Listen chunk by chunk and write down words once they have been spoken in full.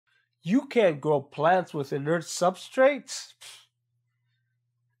You can't grow plants with inert substrates?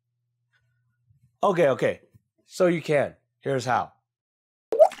 Okay. So you can. Here's how.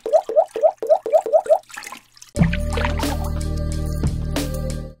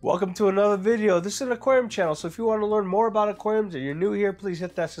 Welcome to another video. This is an aquarium channel, so if you want to learn more about aquariums or you're new here, please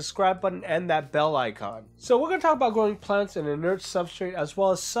hit that subscribe button and that bell icon. So we're going to talk about growing plants in inert substrate as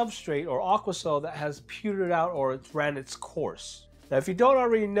well as substrate or aqua soil that has petered out or it's ran its course. Now if you don't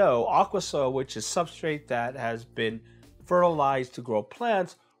already know, aqua soil, which is substrate that has been fertilized to grow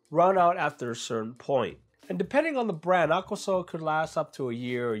plants, run out after a certain point. And depending on the brand, aqua soil could last up to a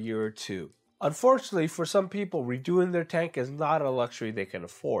year or two. Unfortunately, for some people, redoing their tank is not a luxury they can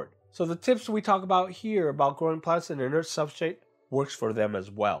afford. So the tips we talk about here about growing plants in inert substrate works for them as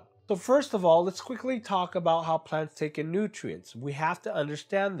well. So first of all, let's quickly talk about how plants take in nutrients. We have to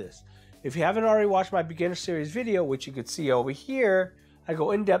understand this. If you haven't already watched my beginner series video, which you can see over here, I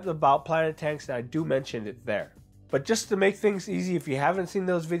go in depth about planted tanks and I do mention it there. But just to make things easy, if you haven't seen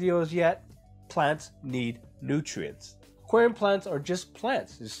those videos yet, plants need nutrients. Aquarium plants are just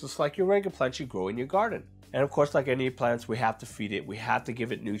plants. It's just like your regular plants you grow in your garden. And of course, like any plants, we have to feed it. We have to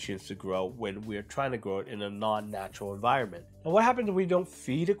give it nutrients to grow when we're trying to grow it in a non-natural environment. And what happens if we don't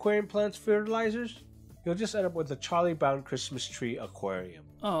feed aquarium plants fertilizers? You'll just end up with a Charlie Brown Christmas tree aquarium.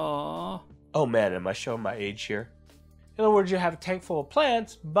 Aww. Oh man, am I showing my age here? In other words, you have a tank full of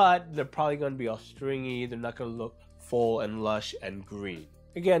plants, but they're probably going to be all stringy. They're not going to look full and lush and green.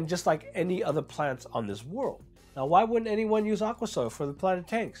 Again, just like any other plants on this world. Now, why wouldn't anyone use aqua soil for the planted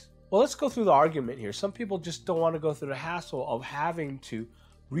tanks? Well, let's go through the argument here. Some people just don't want to go through the hassle of having to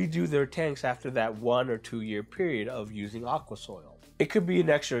redo their tanks after that 1 or 2 year period of using aqua soil. It could be an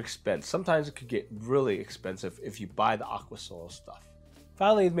extra expense. Sometimes it could get really expensive if you buy the aqua soil stuff.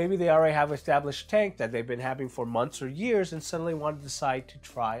 Finally, maybe they already have an established tank that they've been having for months or years and suddenly want to decide to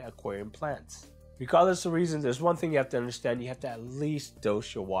try aquarium plants. Regardless of reasons, there's one thing you have to understand. You have to at least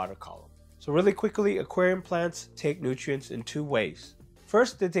dose your water column. So really quickly, aquarium plants take nutrients in 2 ways.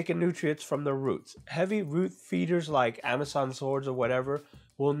 First, they take in nutrients from the roots. Heavy root feeders like Amazon swords or whatever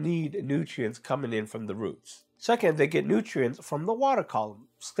will need nutrients coming in from the roots. Second, they get nutrients from the water column.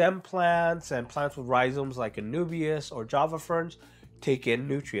 Stem plants and plants with rhizomes like Anubias or Java ferns take in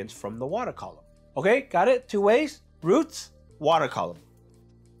nutrients from the water column. Okay, got it? 2 ways? Roots, water column.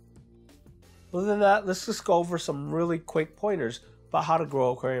 Other than that, let's just go over some really quick pointers about how to grow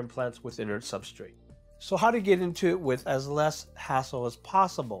aquarium plants with inert substrate. So how to get into it with as less hassle as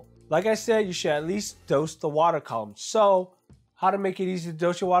possible. Like I said, you should at least dose the water column. So how to make it easy to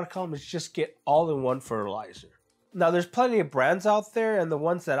dose your water column is just get all-in-one fertilizer. Now there's plenty of brands out there, and the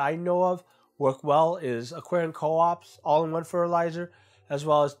ones that I know of work well is Aquarium Co-op's all-in-one fertilizer, as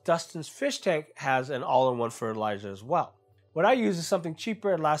well as Dustin's fish tank has an all-in-one fertilizer as well. What I use is something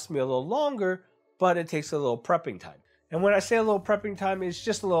cheaper. It lasts me a little longer, but it takes a little prepping time. And when I say a little prepping time, it's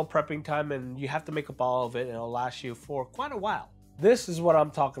just a little prepping time and you have to make up all of it and it'll last you for quite a while. This is what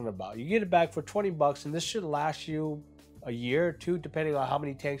I'm talking about. You get it back for 20 bucks and this should last you a year or 2 depending on how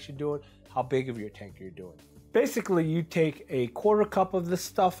many tanks you're doing, how big of your tank you're doing. Basically, you take a 1/4 cup of this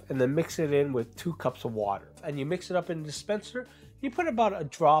stuff and then mix it in with 2 cups of water. And you mix it up in the dispenser. You put about a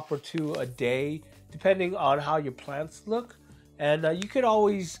drop or 2 a day depending on how your plants look. And you could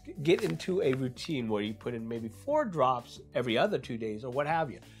always get into a routine where you put in maybe 4 drops every other 2 days or what have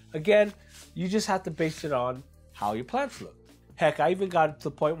you. Again, you just have to base it on how your plants look. Heck, I even got to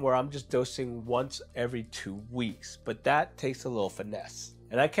the point where I'm just dosing once every 2 weeks, but that takes a little finesse.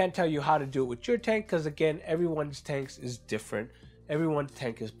 And I can't tell you how to do it with your tank because again, everyone's tanks is different. Everyone's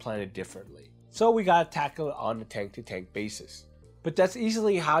tank is planted differently. So we got to tackle it on a tank to tank basis. But that's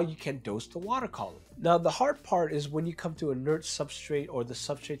easily how you can dose the water column. Now the hard part is when you come to inert substrate or the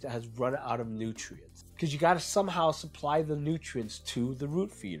substrate that has run out of nutrients. Because you got to somehow supply the nutrients to the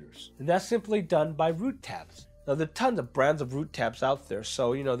root feeders. And that's simply done by root tabs. Now there are tons of brands of root tabs out there.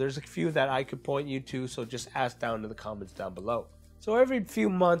 So there's a few that I could point you to. So just ask down in the comments down below. So every few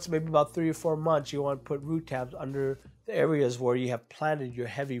months, maybe about 3 or 4 months, you want to put root tabs under the areas where you have planted your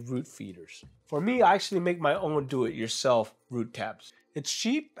heavy root feeders. For me, I actually make my own do-it-yourself root tabs. It's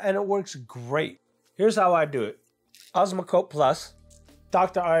cheap and it works great. Here's how I do it. Osmocote Plus,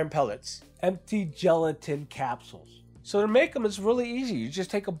 Dr. Iron Pellets, empty gelatin capsules. So to make them, it's really easy. You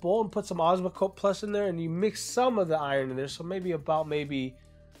just take a bowl and put some Osmocote Plus in there and you mix some of the iron in there. So maybe about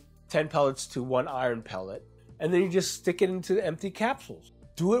 10 pellets to 1 iron pellet. And then you just stick it into the empty capsules.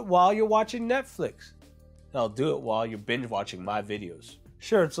 Do it while you're watching Netflix. I'll do it while you're binge watching my videos.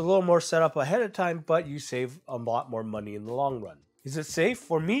 Sure, it's a little more set up ahead of time, but you save a lot more money in the long run. Is it safe?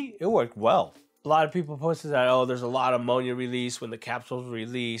 For me, it worked well. A lot of people posted that, oh, there's a lot of ammonia release when the capsule's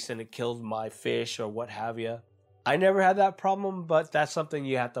released and it killed my fish or what have you. I never had that problem, but that's something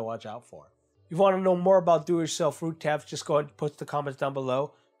you have to watch out for. If you want to know more about do-it-yourself root tabs, just go ahead and put the comments down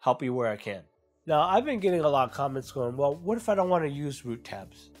below. Help you where I can. Now, I've been getting a lot of comments going, well, what if I don't want to use root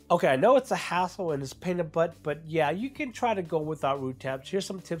tabs? Okay, I know it's a hassle and it's a pain in the butt, but yeah, you can try to go without root tabs. Here's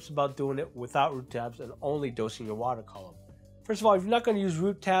some tips about doing it without root tabs and only dosing your water column. First of all, if you're not going to use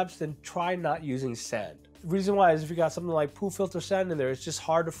root tabs, then try not using sand. The reason why is if you got something like pool filter sand in there, it's just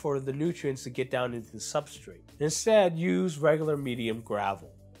harder for the nutrients to get down into the substrate. Instead, use regular medium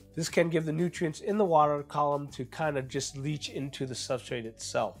gravel. This can give the nutrients in the water column to kind of just leach into the substrate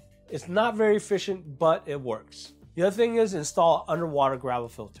itself. It's not very efficient, but it works. The other thing is install an underwater gravel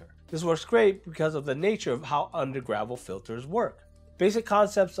filter. This works great because of the nature of how under gravel filters work. Basic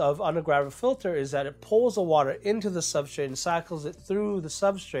concepts of under gravel filter is that it pulls the water into the substrate and cycles it through the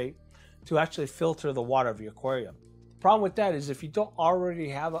substrate to actually filter the water of your aquarium. The problem with that is if you don't already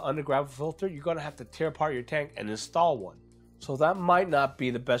have an under gravel filter, you're going to have to tear apart your tank and install one. So that might not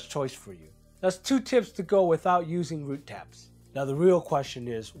be the best choice for you. That's 2 tips to go without using root tabs. Now the real question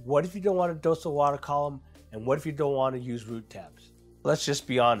is, what if you don't want to dose the water column, and what if you don't want to use root tabs? Let's just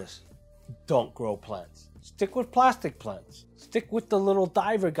be honest, don't grow plants. Stick with plastic plants. Stick with the little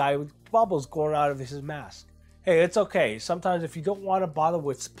diver guy with bubbles going out of his mask. Hey, it's okay. Sometimes if you don't want to bother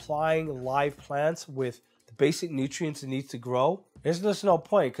with supplying live plants with the basic nutrients it needs to grow, there's just no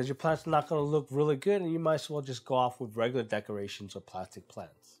point because your plant's not going to look really good and you might as well just go off with regular decorations or plastic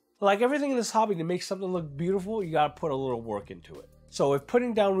plants. Like everything in this hobby, to make something look beautiful, you gotta put a little work into it. So if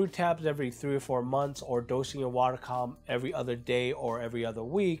putting down root tabs every 3 or 4 months or dosing your water column every other day or every other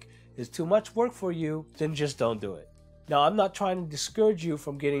week is too much work for you, then just don't do it. Now, I'm not trying to discourage you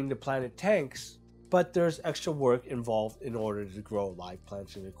from getting the planted tanks, but there's extra work involved in order to grow live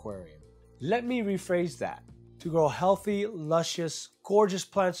plants in an aquarium. Let me rephrase that. To grow healthy, luscious, gorgeous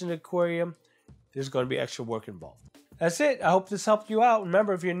plants in an aquarium, there's going to be extra work involved. That's it. I hope this helped you out.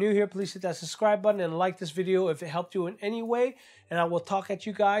 Remember, if you're new here, please hit that subscribe button and like this video if it helped you in any way. And I will talk at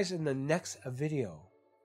you guys in the next video.